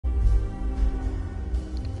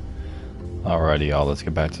Alrighty, y'all, let's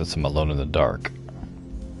get back to some Alone in the Dark.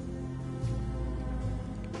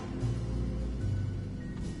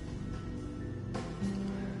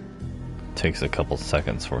 Takes a couple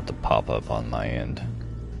seconds for it to pop up on my end.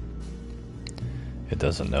 It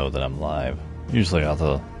doesn't know that I'm live. Usually I'll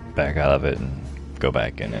have to back out of it and go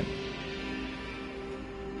back in it.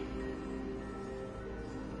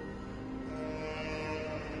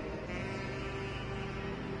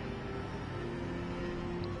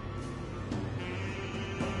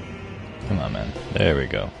 Come on, man. There we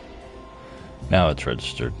go. Now it's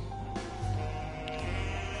registered.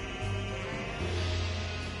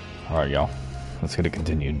 Alright, y'all. Let's get it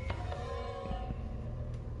continued.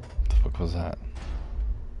 What the fuck was that?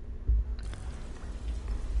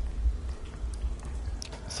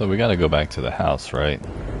 So we gotta go back to the house, right?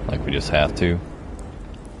 Like we just have to?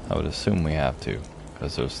 I would assume we have to,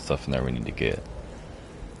 because there's stuff in there we need to get.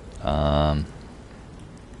 I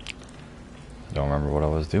don't remember what I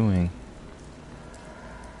was doing.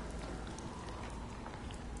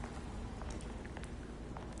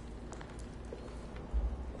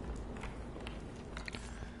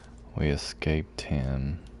 We escaped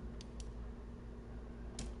him.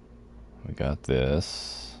 We got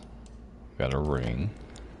this. We got a ring.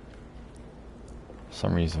 For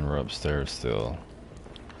some reason we're upstairs still.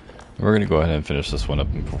 We're gonna go ahead and finish this one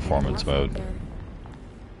up in performance mode.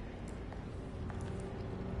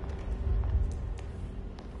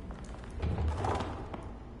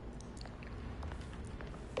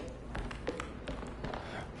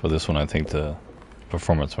 For this one, I think the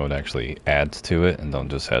performance mode actually adds to it and don't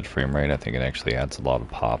just add frame rate. I think it actually adds a lot of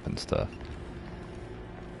pop and stuff.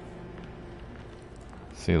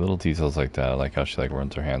 See, little details like that. I like how she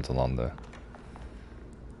runs her hands along the...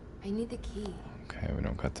 I need the key. Okay, we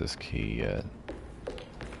don't got this key yet.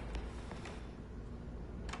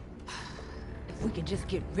 If we can just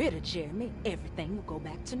get rid of Jeremy, everything will go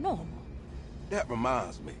back to normal. That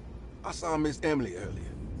reminds me. I saw Miss Emily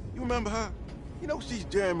earlier. You remember her? You know she's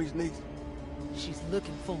Jeremy's niece. She's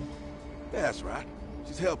looking for him. That's right.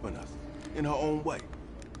 She's helping us in her own way.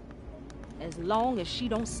 As long as she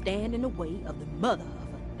don't stand in the way of the mother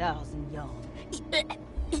of 1,000 young.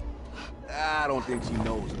 I don't think she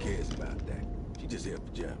knows or cares about that. She just here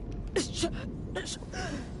for Jeremy.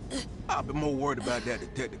 I've been more worried about that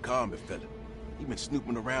Detective Carmen fella. He been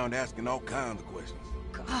snooping around asking all kinds of questions.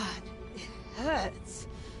 God, it hurts.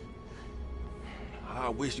 I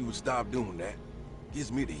wish you would stop doing that.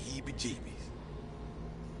 Gives me the heebie-jeebies.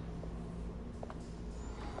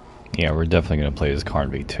 Yeah, we're definitely gonna play as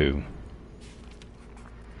Carnby too.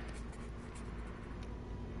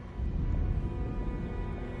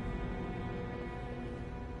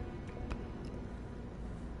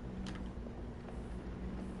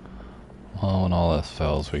 Well, when all else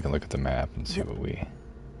fails, we can look at the map and see what we...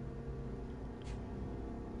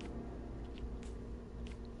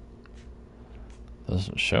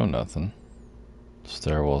 Doesn't show nothing.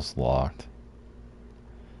 Stairwell's locked.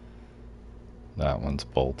 That one's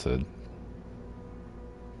bolted.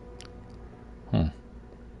 Might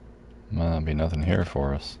not be nothing here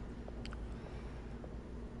for us.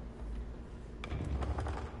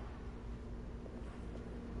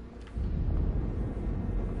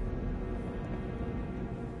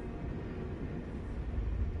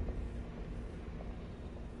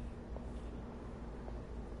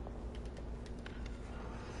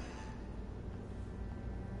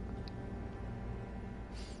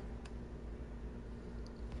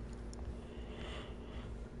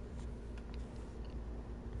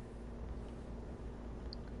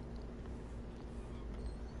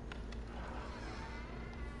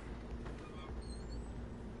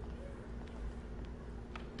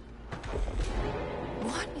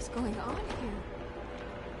 What is going on here?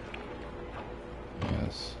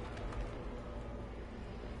 Yes.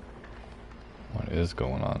 What is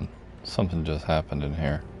going on? Something just happened in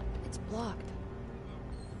here. It's blocked.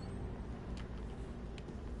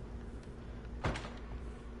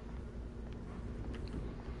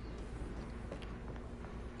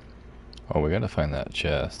 Oh, we gotta find that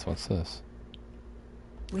chest. What's this?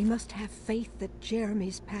 We must have faith that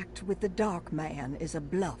Jeremy's pact with the Dark Man is a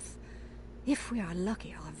bluff. If we are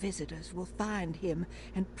lucky, our visitors will find him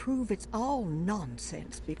and prove it's all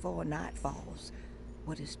nonsense before night falls.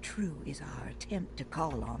 What is true is our attempt to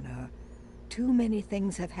call on her. Too many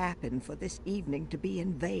things have happened for this evening to be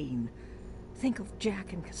in vain. Think of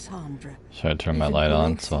Jack and Cassandra. Should I turn my Even light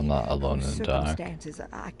on Gracie, so I'm not alone whose in the dark? circumstances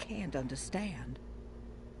I can't understand.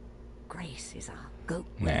 Grace is our goat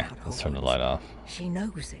Nah, without let's turn the horns. light off. She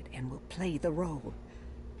knows it and will play the role.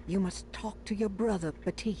 You must talk to your brother,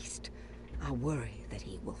 Baptiste. I worry that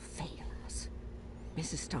he will fail us.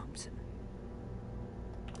 Mrs. Thompson,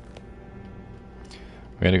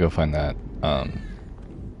 We gotta go find that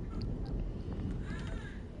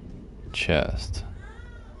chest.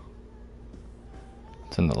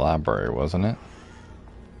 It's in the library, wasn't it?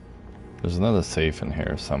 There's another safe in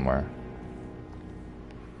here somewhere.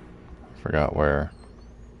 Forgot where.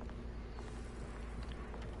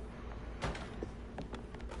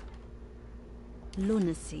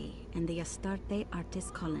 Lunacy and the Astarte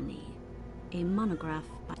Artist Colony. A monograph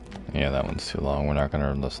by... Yeah, that one's too long. We're not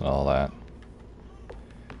gonna listen to all that.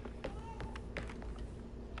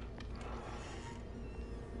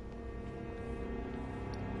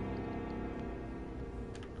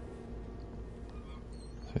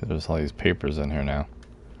 See, there's all these papers in here now.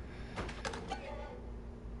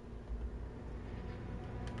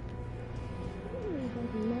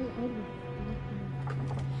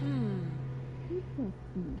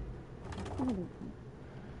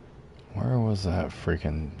 Where was that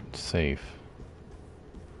freaking safe?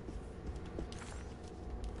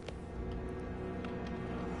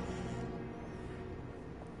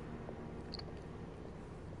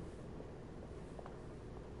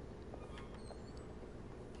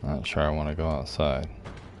 Not sure I want to go outside.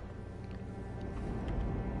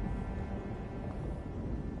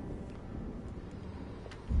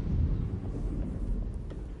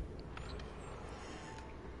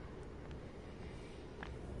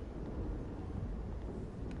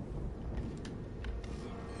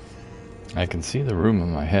 I can see the room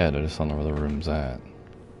in my head, I just don't know where the room's at.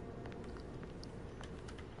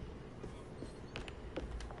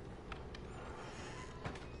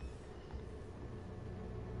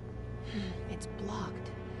 It's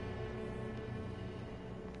blocked.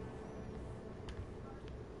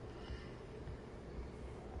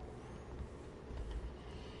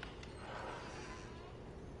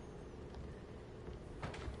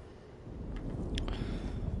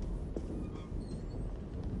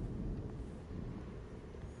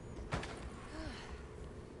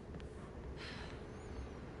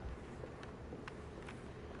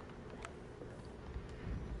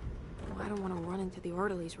 I don't want to run into the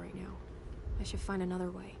orderlies right now. I should find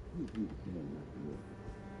another way.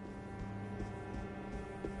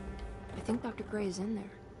 I think Dr. Gray is in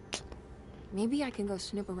there. Maybe I can go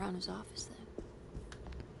snoop around his office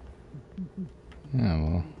then. Yeah,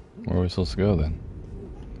 well, where are we supposed to go then?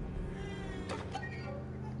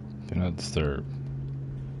 Do not disturb.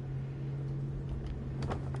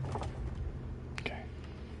 Okay.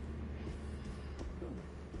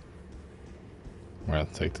 We're gonna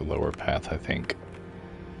have to take the lower path, I think.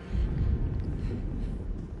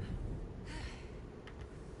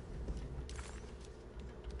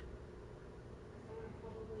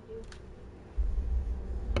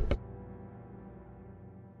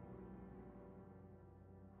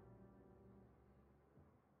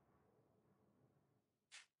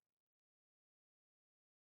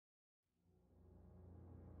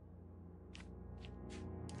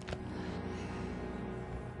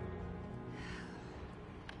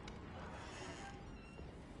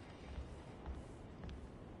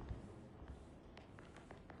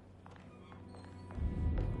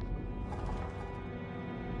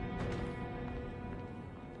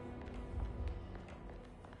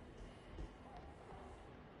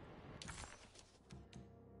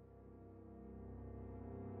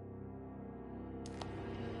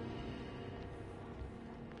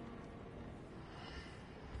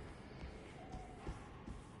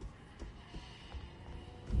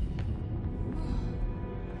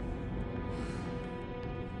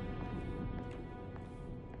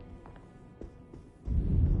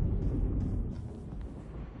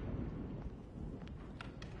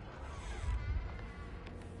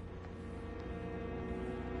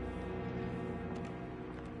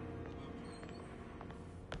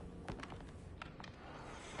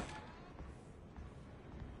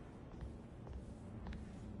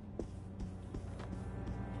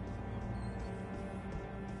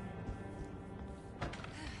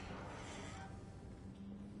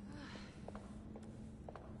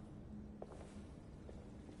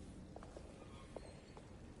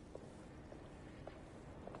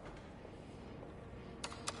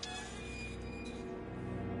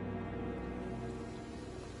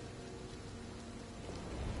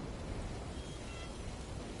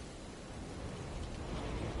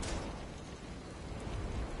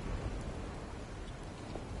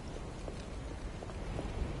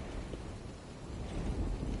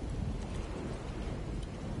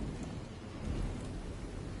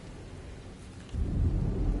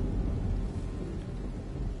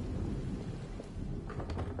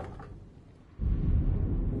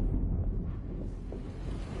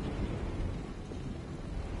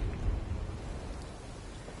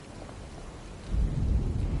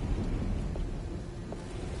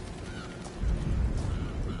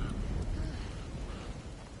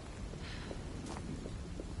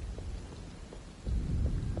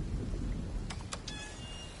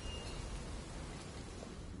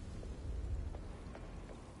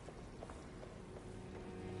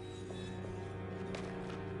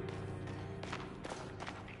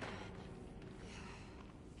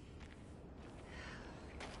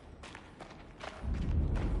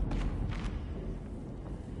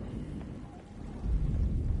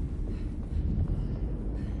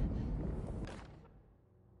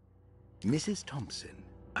 Mrs. Thompson,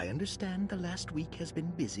 I understand the last week has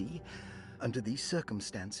been busy. Under these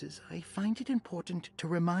circumstances, I find it important to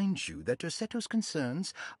remind you that Dorsetto's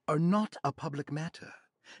concerns are not a public matter,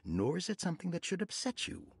 nor is it something that should upset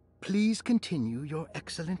you. Please continue your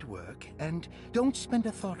excellent work, and don't spend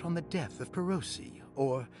a thought on the death of Perosi,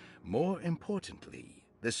 or, more importantly,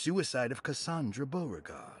 the suicide of Cassandra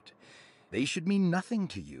Beauregard. They should mean nothing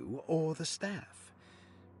to you or the staff.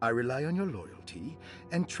 I rely on your loyalty,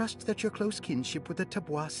 and trust that your close kinship with the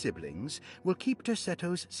Tabois siblings will keep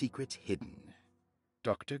Dorsetto's secrets hidden.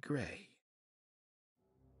 Dr. Gray.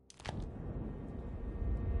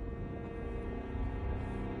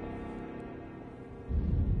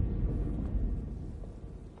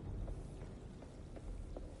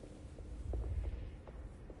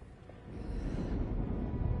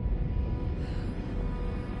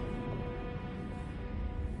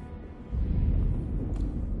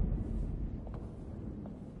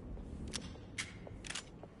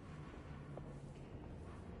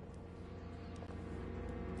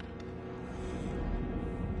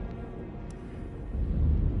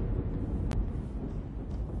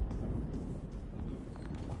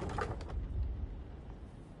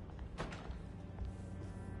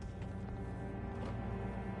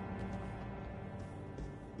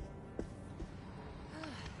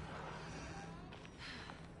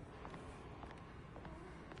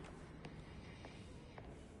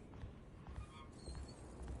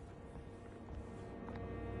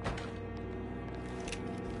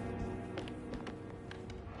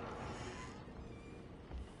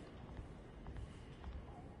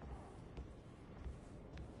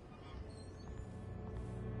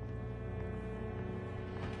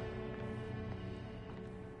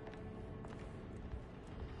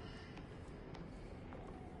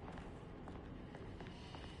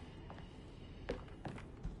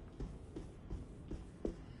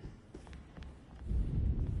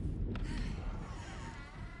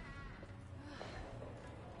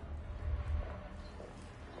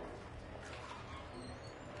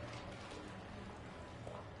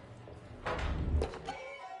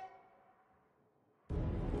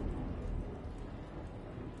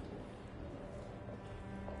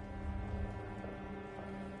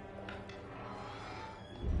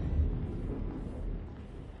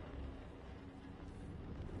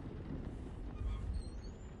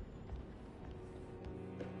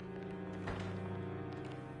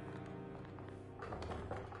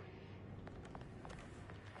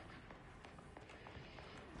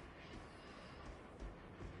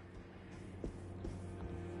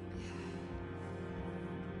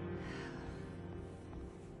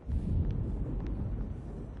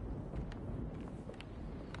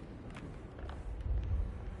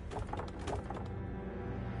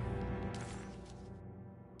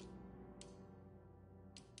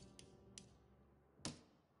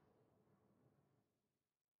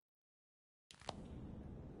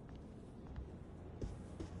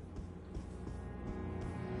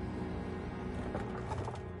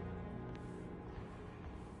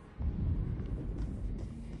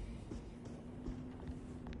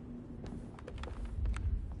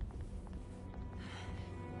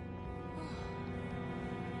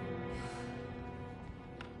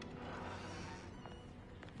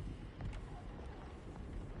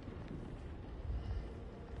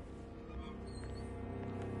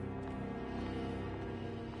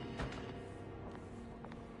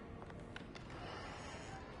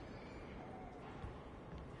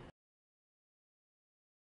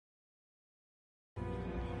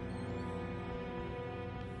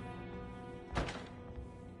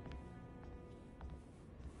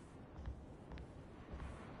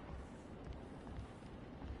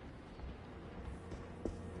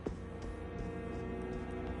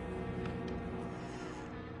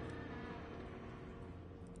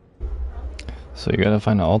 So you gotta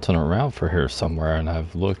find an alternate route for here somewhere, and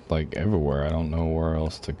I've looked like everywhere. I don't know where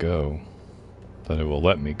else to go that it will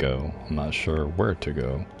let me go. I'm not sure where to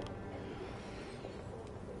go.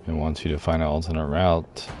 It wants you to find an alternate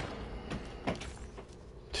route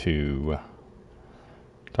to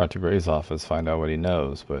Dr. Gray's office, find out what he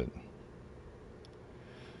knows, but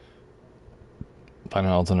find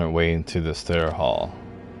an alternate way into the stair hall.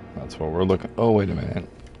 That's what we're looking. Oh, wait a minute.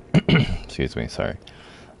 Excuse me, sorry.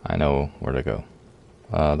 I know where to go.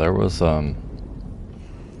 There was,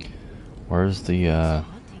 where's the,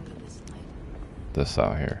 this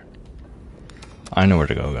out here? I know where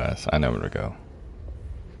to go, guys. I know where to go.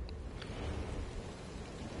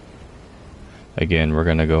 Again, we're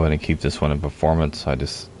gonna go ahead and keep this one in performance. I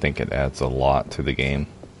just think it adds a lot to the game.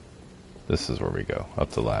 This is where we go, up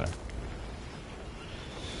the ladder.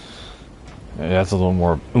 It has a little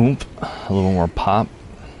more oomph, a little more pop,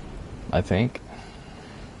 I think.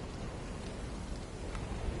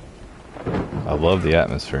 I love the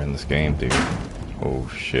atmosphere in this game, dude. Oh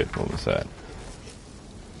shit, what was that?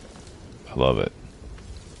 I love it.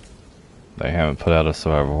 They haven't put out a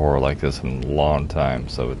survival horror like this in a long time,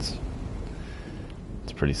 so it's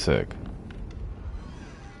pretty sick.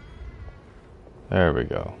 There we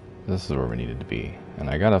go. This is where we needed to be.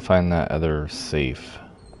 And I gotta find that other safe.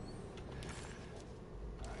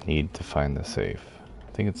 I need to find the safe.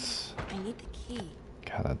 I think it's... I need the key.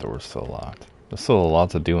 God, that door's still locked. There's still a lot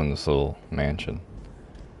to do in this little mansion.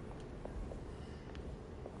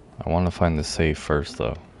 I want to find the safe first,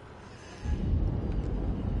 though.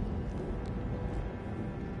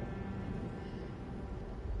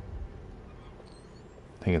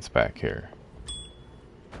 I think it's back here.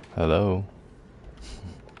 Hello?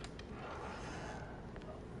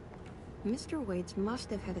 Mr. Waits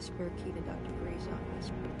must have had a spare key to Dr. Gray's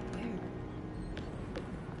office, but where?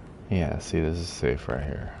 Yeah, see, this is safe right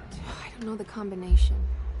here. I don't know the combination.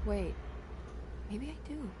 Wait, maybe I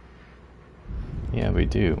do. Yeah, we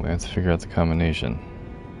do. We have to figure out the combination.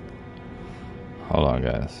 Hold on,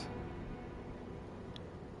 guys.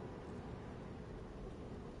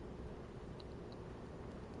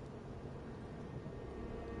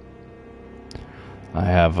 I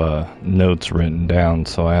have notes written down,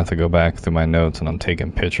 so I have to go back through my notes, and I'm taking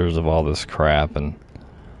pictures of all this crap, and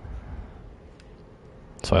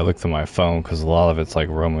so I look through my phone because a lot of it's like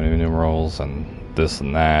Roman numerals and this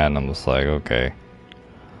and that, and I'm just like, okay,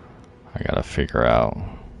 I gotta figure out.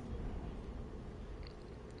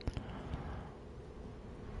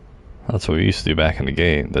 That's what we used to do back in the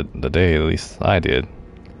game, the day at least I did.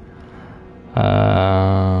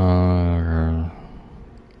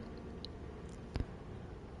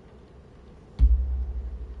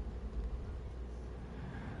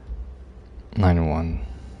 9-1.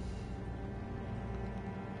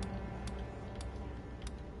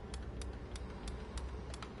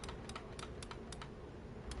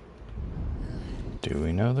 Do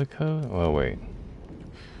we know the code? Oh wait,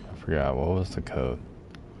 I forgot. What was the code?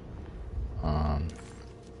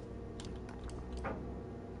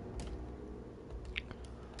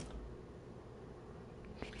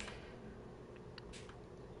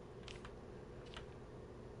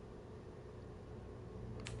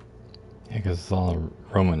 Yeah, because it's all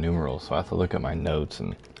Roman numerals, so I have to look at my notes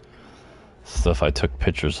and stuff I took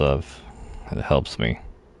pictures of. It helps me.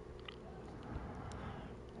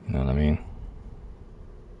 You know what I mean?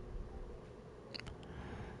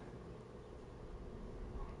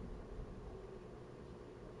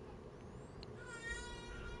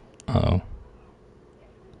 Uh-oh.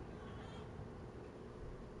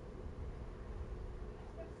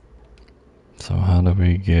 So how do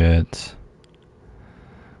we get...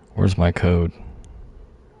 Where's my code?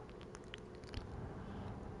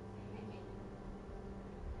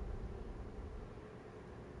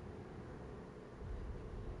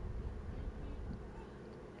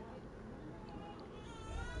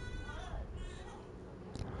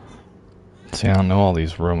 See, I don't know all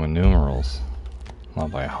these Roman numerals.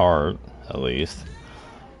 Not by heart, at least.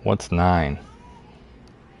 What's 9?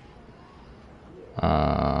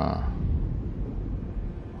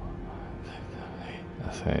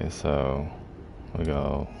 Okay, so we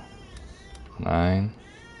go 9,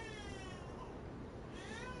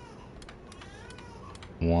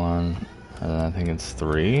 1, and then I think it's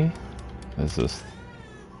 3. Is this?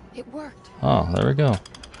 It worked. Oh, there we go.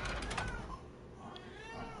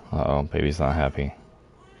 Uh-oh, baby's not happy.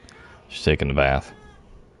 She's taking a bath.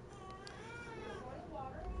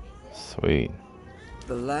 Sweet.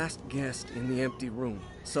 The last guest in the empty room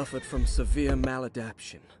suffered from severe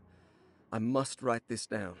maladaptation. I must write this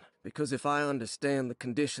down, because if I understand the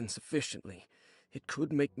condition sufficiently, it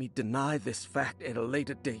could make me deny this fact at a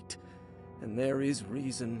later date, and there is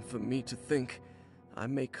reason for me to think I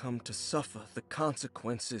may come to suffer the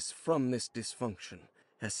consequences from this dysfunction,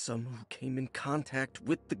 as some who came in contact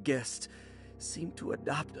with the guest seemed to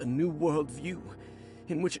adopt a new worldview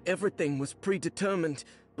in which everything was predetermined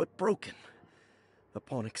but broken.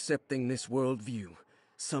 Upon accepting this worldview,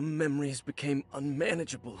 some memories became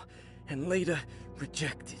unmanageable and later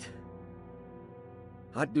rejected.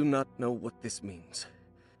 I do not know what this means.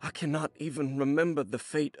 I cannot even remember the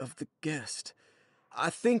fate of the guest. I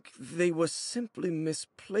think they were simply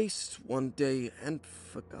misplaced one day and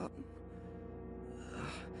forgotten.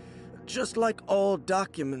 Just like all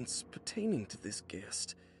documents pertaining to this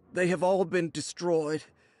guest, they have all been destroyed,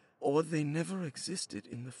 or they never existed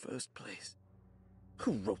in the first place.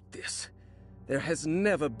 Who wrote this? There has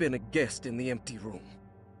never been a guest in the empty room.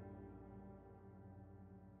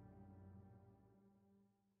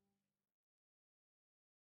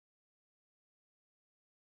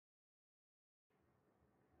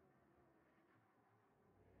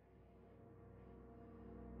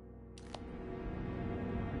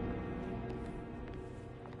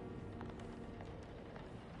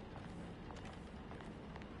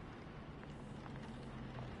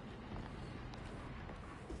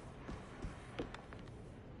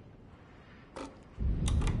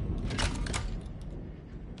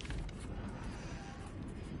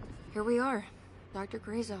 Here we are. Dr.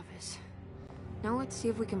 Gray's office. Now let's see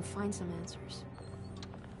if we can find some answers.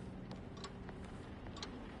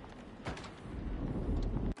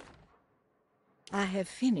 I have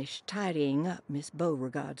finished tidying up Miss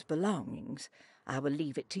Beauregard's belongings. I will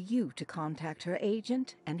leave it to you to contact her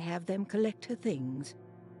agent and have them collect her things.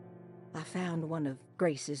 I found one of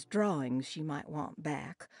Grace's drawings she might want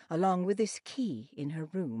back, along with this key in her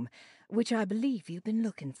room, which I believe you've been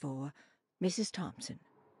looking for. Mrs. Thompson.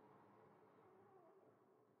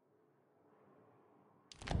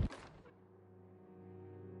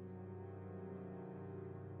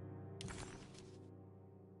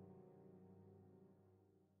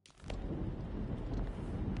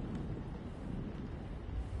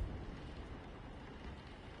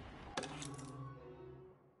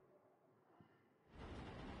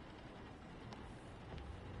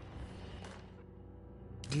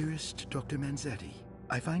 Dearest Dr. Manzetti,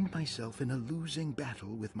 I find myself in a losing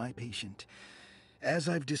battle with my patient. As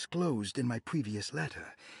I've disclosed in my previous letter,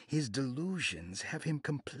 his delusions have him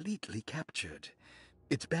completely captured.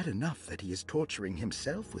 It's bad enough that he is torturing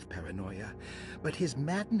himself with paranoia, but his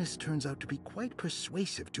madness turns out to be quite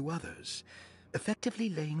persuasive to others, effectively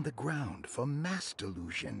laying the ground for mass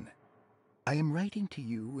delusion. I am writing to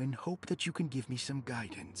you in hope that you can give me some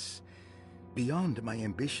guidance. Beyond my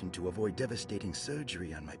ambition to avoid devastating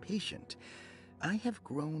surgery on my patient, I have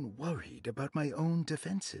grown worried about my own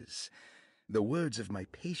defenses. The words of my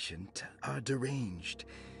patient are deranged,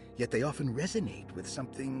 yet they often resonate with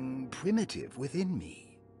something primitive within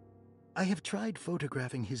me. I have tried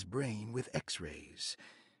photographing his brain with X-rays.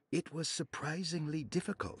 It was surprisingly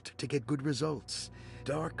difficult to get good results.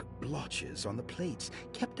 Dark blotches on the plates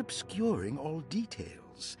kept obscuring all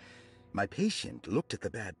details. My patient looked at the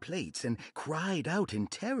bad plates and cried out in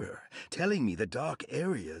terror, telling me the dark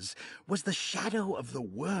areas was the shadow of the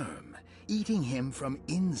worm, eating him from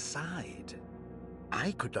inside.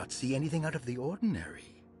 I could not see anything out of the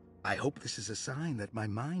ordinary. I hope this is a sign that my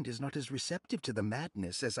mind is not as receptive to the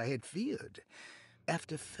madness as I had feared.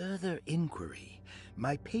 After further inquiry,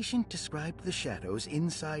 my patient described the shadows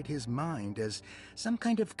inside his mind as some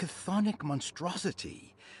kind of chthonic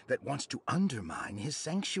monstrosity that wants to undermine his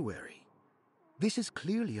sanctuary. This is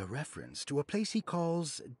clearly a reference to a place he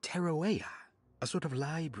calls Teroea, a sort of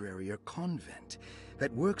library or convent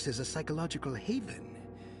that works as a psychological haven.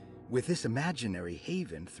 With this imaginary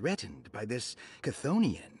haven threatened by this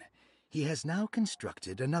Chthonian, he has now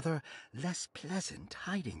constructed another, less pleasant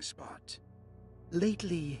hiding spot.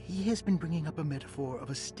 Lately, he has been bringing up a metaphor of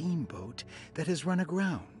a steamboat that has run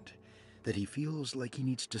aground, that he feels like he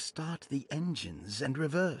needs to start the engines and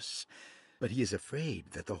reverse, but he is afraid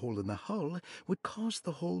that the hole in the hull would cause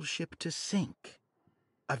the whole ship to sink.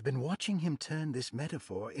 I've been watching him turn this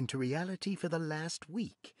metaphor into reality for the last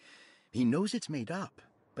week. He knows it's made up,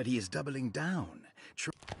 but he is doubling down.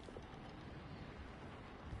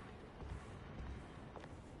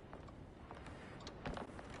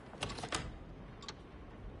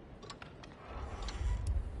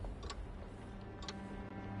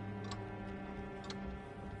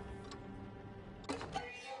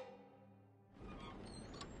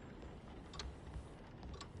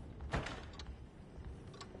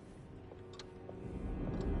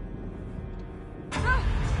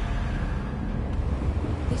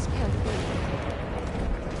 This can't be.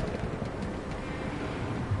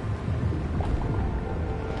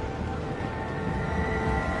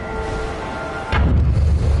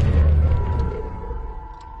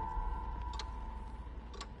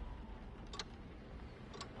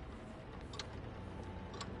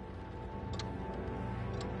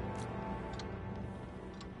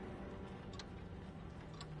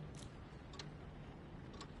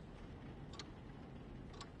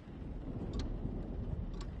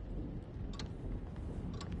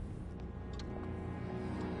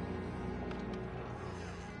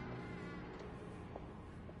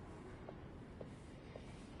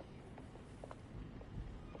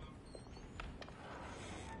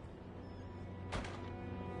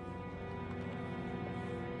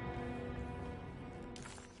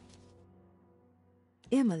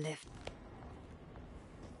 Emma left.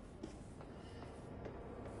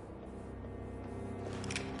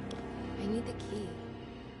 I need the key.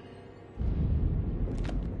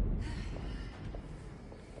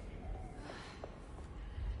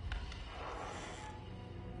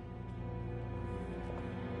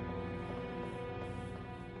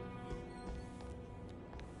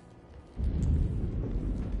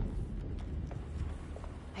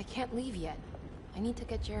 I can't leave yet. I need to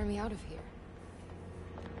get Jeremy out of here.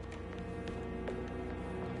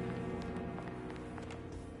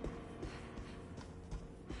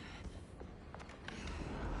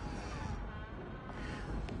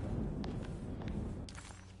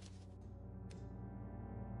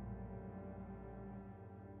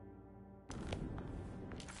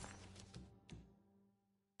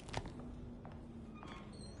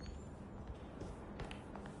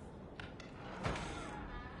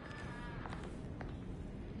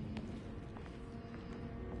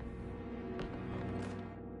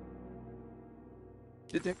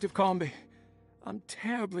 Detective Comby, I'm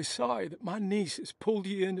terribly sorry that my niece has pulled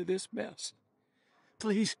you into this mess.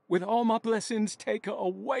 Please, with all my blessings, take her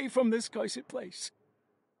away from this cursed place.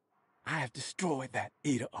 I have destroyed that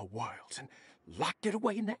eater of worlds and locked it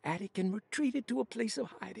away in the attic and retreated to a place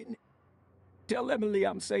of hiding. Tell Emily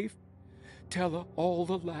I'm safe. Tell her all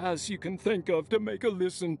the lies you can think of to make her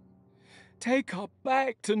listen. Take her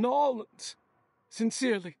back to New Orleans.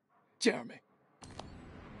 Sincerely, Jeremy.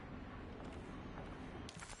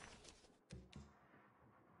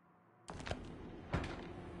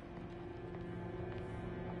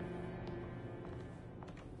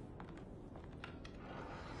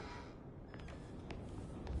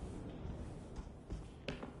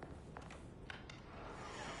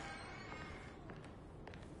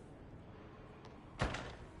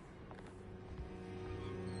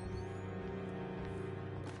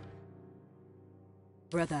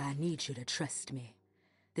 Brother, I need you to trust me.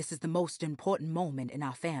 This is the most important moment in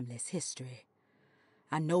our family's history.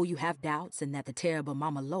 I know you have doubts and that the terrible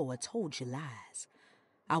Mama Loa told you lies.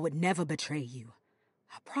 I would never betray you.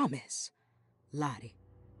 I promise. Lottie.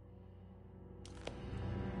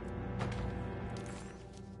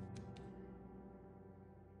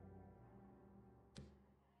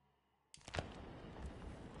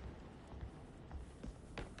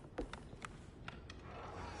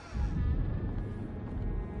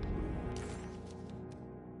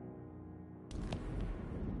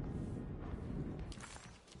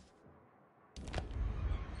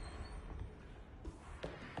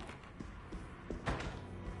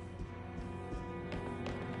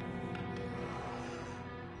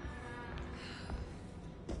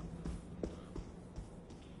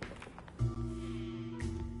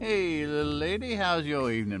 Hey, little lady, how's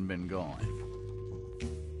your evening been going?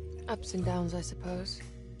 Ups and downs, I suppose.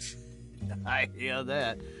 I hear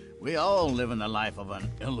that. We all live in the life of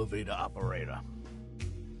an elevator operator.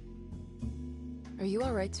 Are you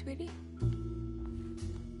alright, sweetie?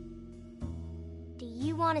 Do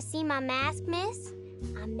you want to see my mask, miss?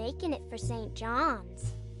 I'm making it for St.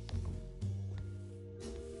 John's.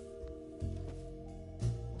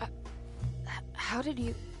 How did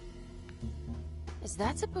you... Is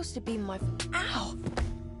that supposed to be my... Ow!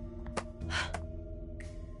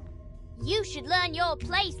 You should learn your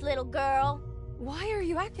place, little girl. Why are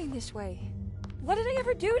you acting this way? What did I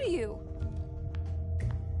ever do to you?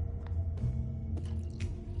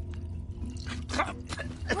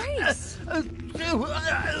 Grace!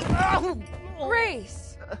 Grace!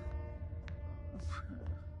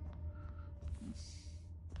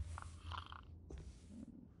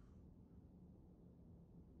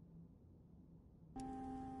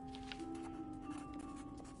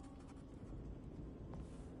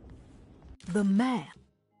 The man.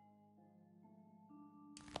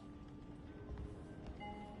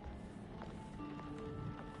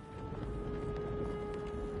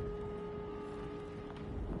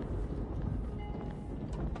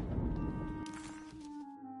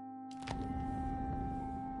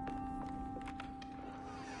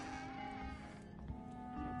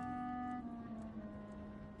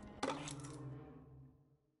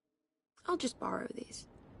 I'll just borrow these.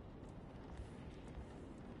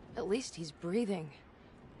 At least he's breathing.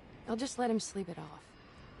 I'll just let him sleep it off.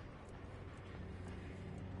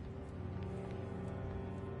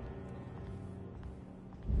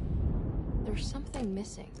 There's something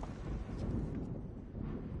missing.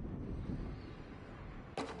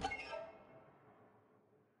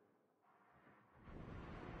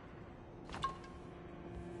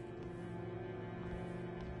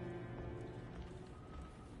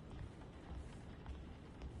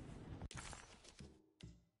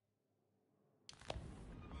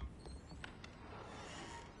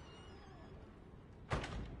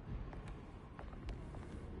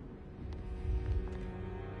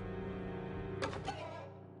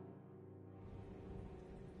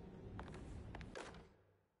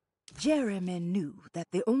 Jeremy knew that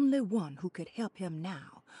the only one who could help him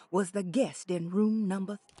now was the guest in room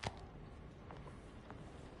number...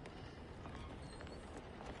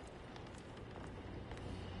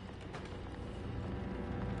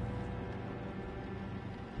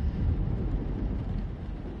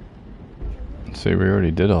 See, we already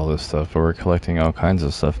did all this stuff, but we're collecting all kinds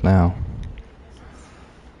of stuff now.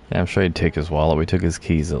 Yeah, I'm sure he'd take his wallet. We took his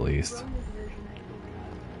keys at least.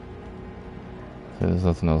 There's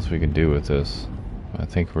nothing else we can do with this. I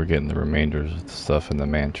think we're getting the remainders of the stuff in the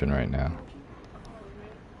mansion right now.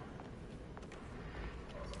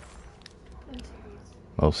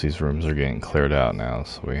 Most of these rooms are getting cleared out now,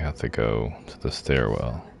 so we have to go to the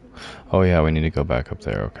stairwell. Oh yeah, we need to go back up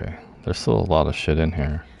there, okay. There's still a lot of shit in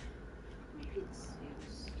here.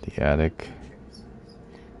 The attic.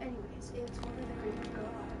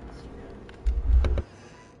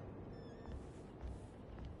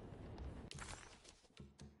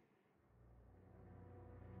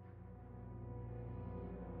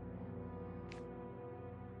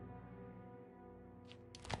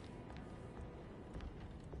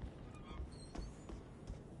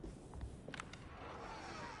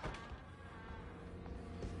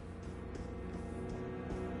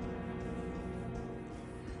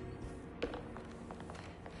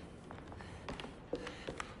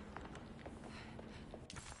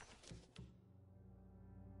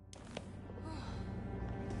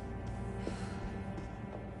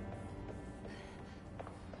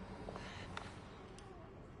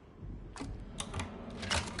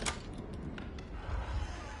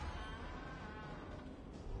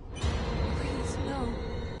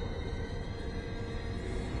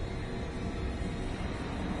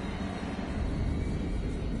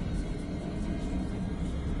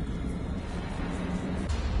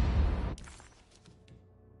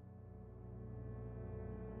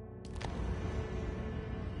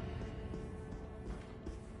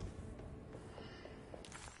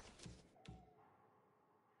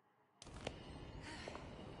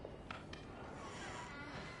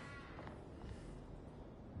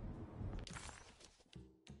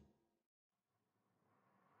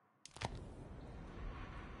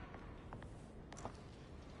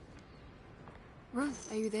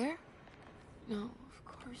 Ruth, are you there? No, of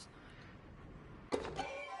course not.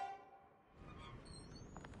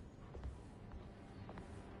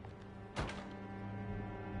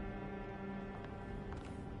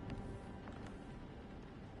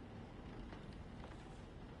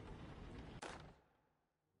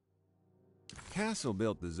 Castle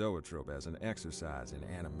built the zoetrope as an exercise in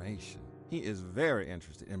animation. He is very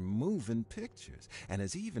interested in moving pictures and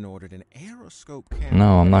has even ordered an aeroscope camera.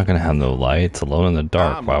 No, I'm not gonna have no light. It's alone in the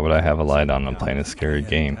dark. Why would I have a light on? I'm playing a scary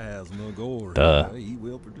game. Duh. He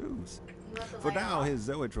will produce. For now, his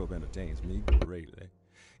zoetrope entertains me greatly.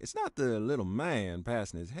 It's not the little man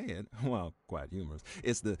passing his head, while quite humorous.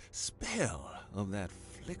 It's the spell of that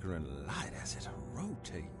flickering light as it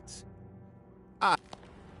rotates.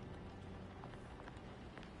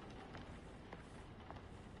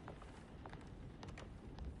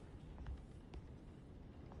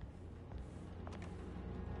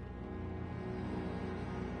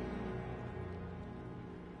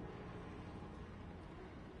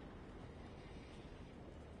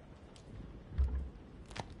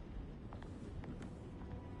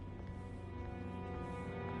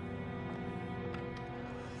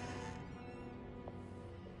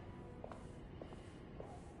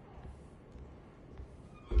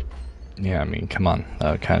 Yeah, I mean, come on.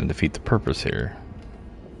 That would kind of defeat the purpose here.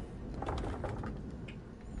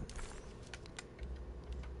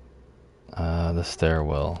 The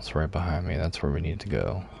stairwell is right behind me. That's where we need to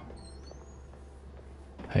go.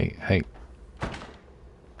 Hey, hey.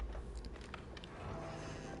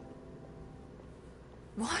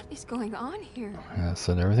 What is going on here? Yeah,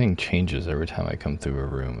 so everything changes every time I come through a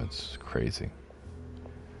room. It's crazy.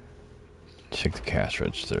 Check the cash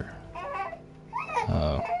register.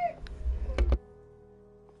 Oh.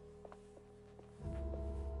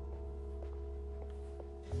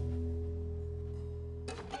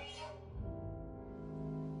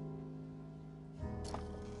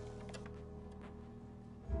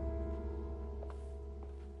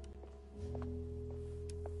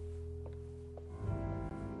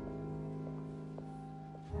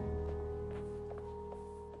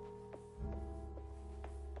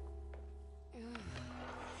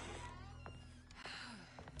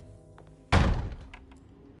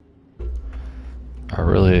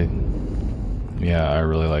 I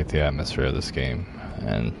really like the atmosphere of this game,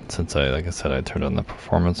 and since like I said, I turned on the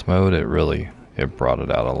performance mode, it brought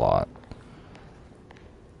it out a lot.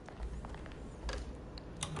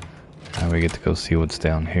 Now we get to go see what's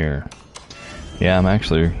down here. Yeah, I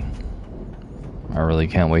really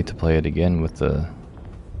can't wait to play it again with the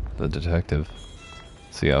detective,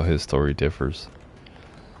 see how his story differs.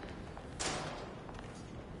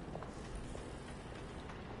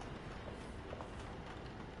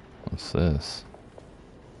 What's this?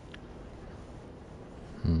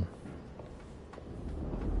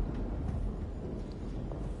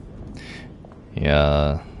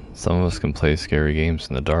 Yeah, some of us can play scary games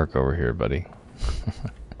in the dark over here, buddy.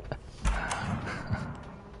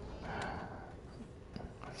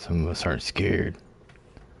 Some of us aren't scared.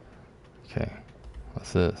 Okay,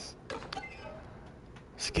 what's this?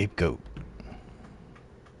 Scapegoat.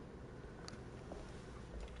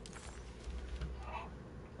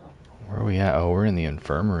 Where are we at? Oh, we're in the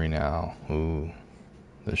infirmary now. Ooh,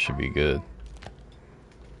 this should be good.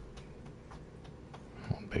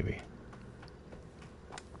 Oh, baby.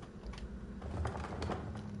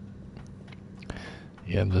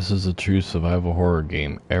 Yeah, this is a true survival horror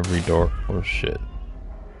game. Every door... Oh, shit.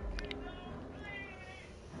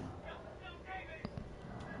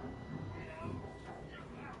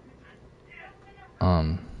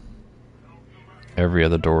 Every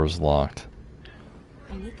other door is locked.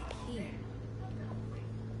 I need the key.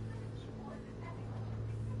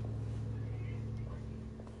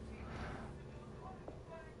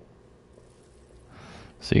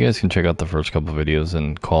 So you guys can check out the first couple videos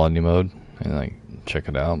in quality mode and like check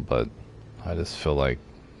it out, but I just feel like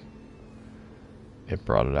it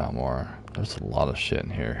brought it out more. There's a lot of shit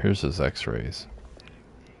in here. Here's his x-rays.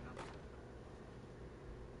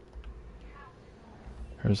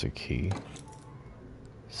 Here's a key.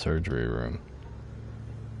 Surgery room.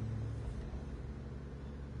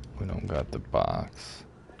 We don't got the box.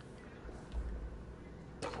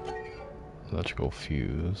 Electrical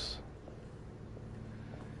fuse.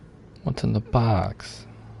 What's in the box?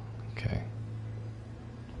 Okay.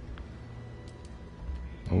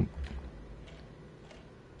 Oh.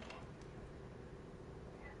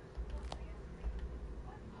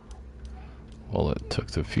 Well, it took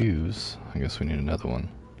the fuse. I guess we need another one.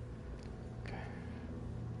 Okay.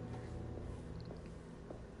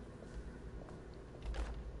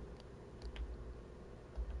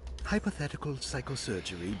 hypothetical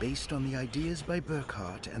psychosurgery based on the ideas by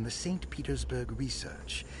Burckhardt and the St. Petersburg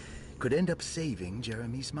research could end up saving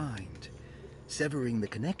Jeremy's mind. Severing the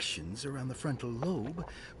connections around the frontal lobe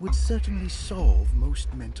would certainly solve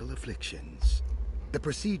most mental afflictions. The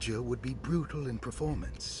procedure would be brutal in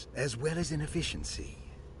performance, as well as in efficiency.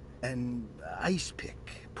 An ice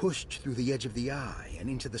pick pushed through the edge of the eye and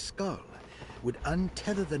into the skull would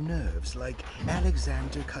untether the nerves like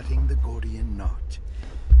Alexander cutting the Gordian knot.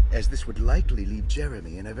 As this would likely leave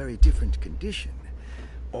Jeremy in a very different condition,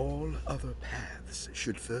 all other paths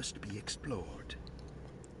should first be explored.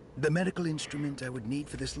 The medical instrument I would need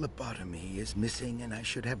for this lobotomy is missing, and I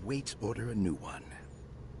should have Waits order a new one.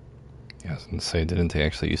 Yeah, I was gonna say, didn't they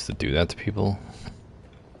actually used to do that to people?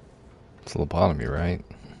 It's a lobotomy, right?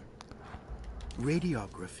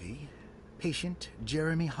 Radiography. Patient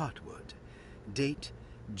Jeremy Hartwood. Date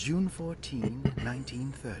June 14,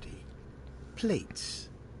 1930. Plates.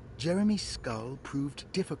 Jeremy's skull proved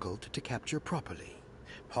difficult to capture properly.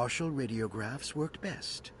 Partial radiographs worked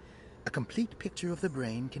best. A complete picture of the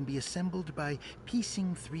brain can be assembled by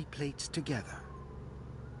piecing 3 plates together.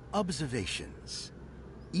 Observations.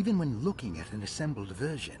 Even when looking at an assembled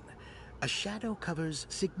version, a shadow covers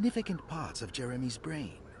significant parts of Jeremy's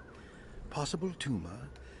brain. Possible tumor,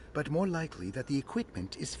 but more likely that the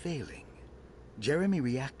equipment is failing. Jeremy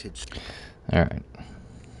reacted... Alright.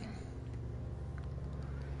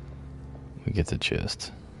 We get the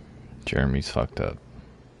gist. Jeremy's fucked up.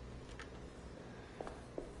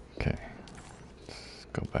 Okay. Let's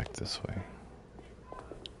go back this way.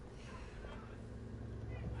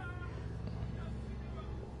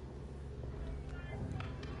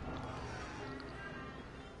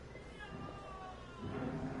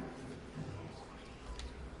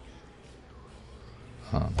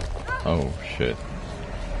 Oh shit.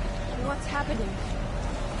 What's happening?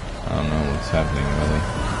 I don't know what's happening really.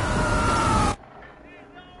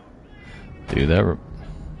 Dude,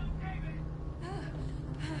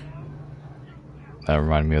 that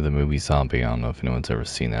reminded me of the movie Zombie. I don't know if anyone's ever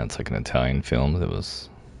seen that. It's like an Italian film that was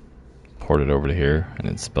ported over to here, and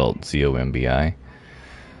it's spelled Z-O-M-B-I.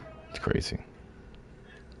 It's crazy.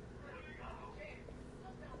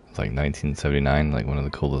 It's like 1979, like one of the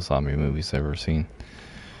coolest zombie movies I've ever seen.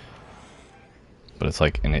 But it's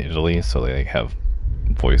like in Italy, so they have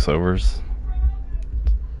voiceovers.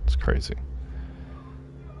 It's crazy.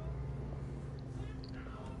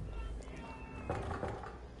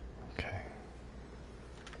 Okay.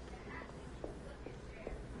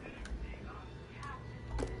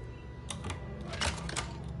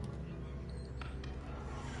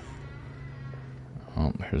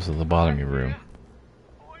 Oh, here's the lobotomy room.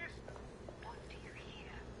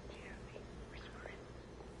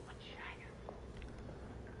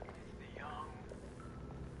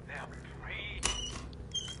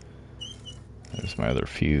 There's my other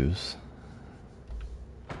fuse.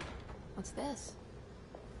 What's this?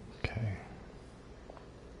 Okay.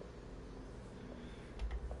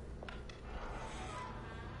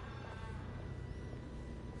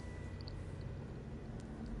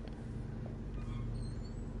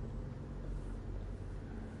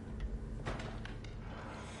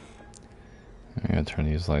 I'm gonna turn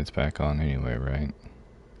these lights back on anyway, right?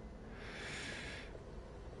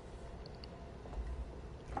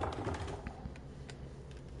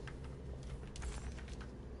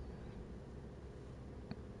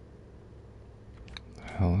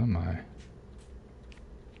 The hell am I?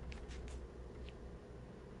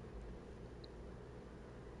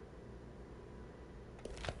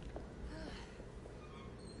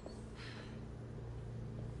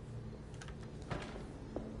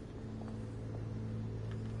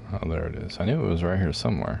 Oh, there it is. I knew it was right here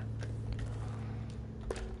somewhere.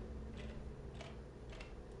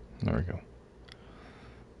 There we go.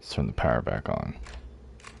 Let's turn the power back on.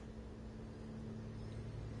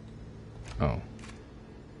 Oh.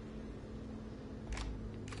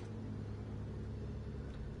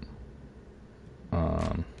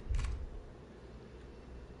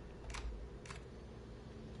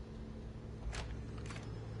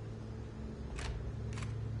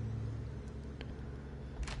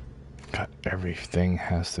 God, everything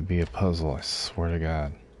has to be a puzzle, I swear to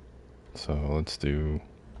God. So let's do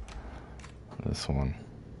this one.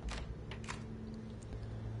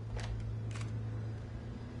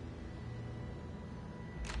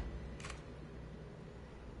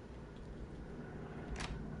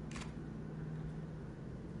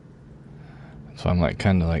 So I'm like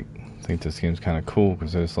kind of like think this game's kind of cool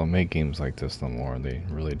because they just don't make games like this no more. They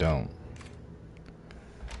really don't.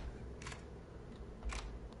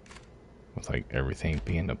 With like everything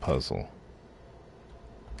being a puzzle.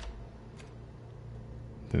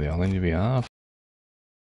 Do they all need to be off?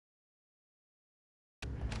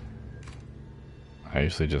 I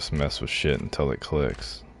usually just mess with shit until it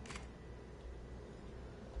clicks.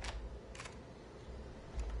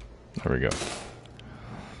 There we go.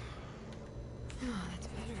 Oh, that's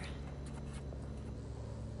better.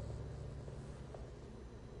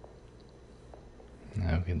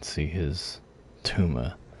 Now we can see his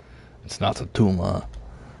tumor. It's not a tumor.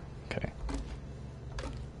 Okay.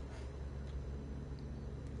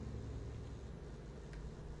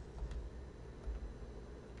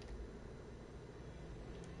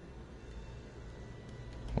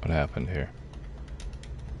 What happened here?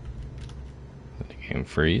 Did the game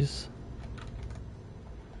freeze?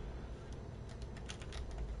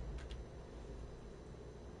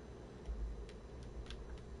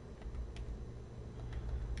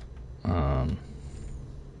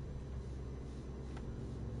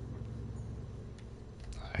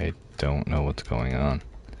 I don't know what's going on.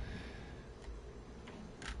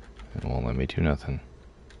 It won't let me do nothing.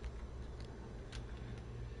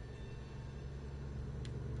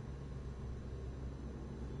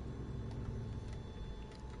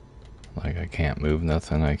 Like, I can't move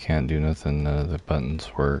nothing, I can't do nothing, none of the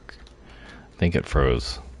buttons work. I think it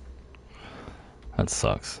froze. That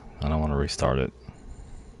sucks. I don't want to restart it.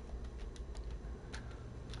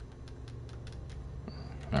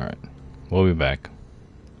 Alright, we'll be back.